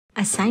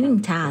Assigning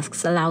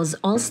tasks allows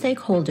all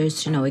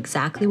stakeholders to know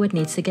exactly what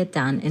needs to get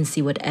done and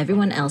see what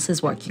everyone else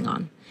is working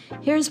on.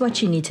 Here's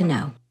what you need to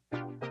know.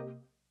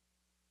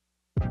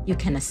 You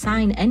can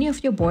assign any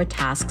of your board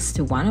tasks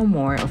to one or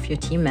more of your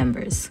team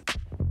members.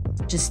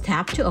 Just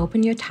tap to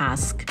open your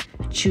task,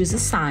 choose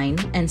Assign,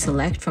 and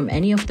select from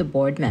any of the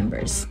board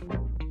members.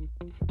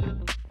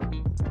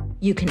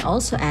 You can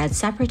also add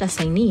separate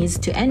assignees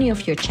to any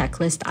of your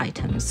checklist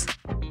items.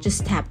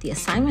 Just tap the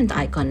assignment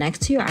icon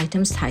next to your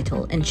item's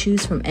title and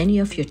choose from any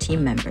of your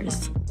team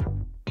members.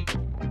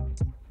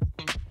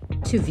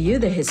 To view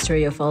the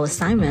history of all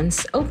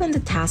assignments, open the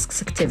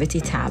Tasks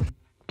Activity tab.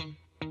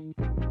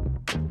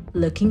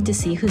 Looking to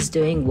see who's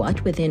doing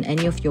what within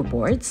any of your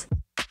boards?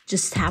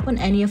 Just tap on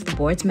any of the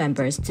board's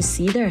members to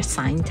see their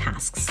assigned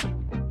tasks.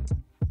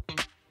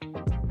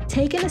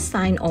 Take and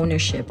assign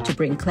ownership to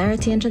bring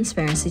clarity and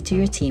transparency to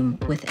your team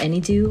with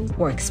Any.do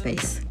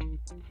Workspace.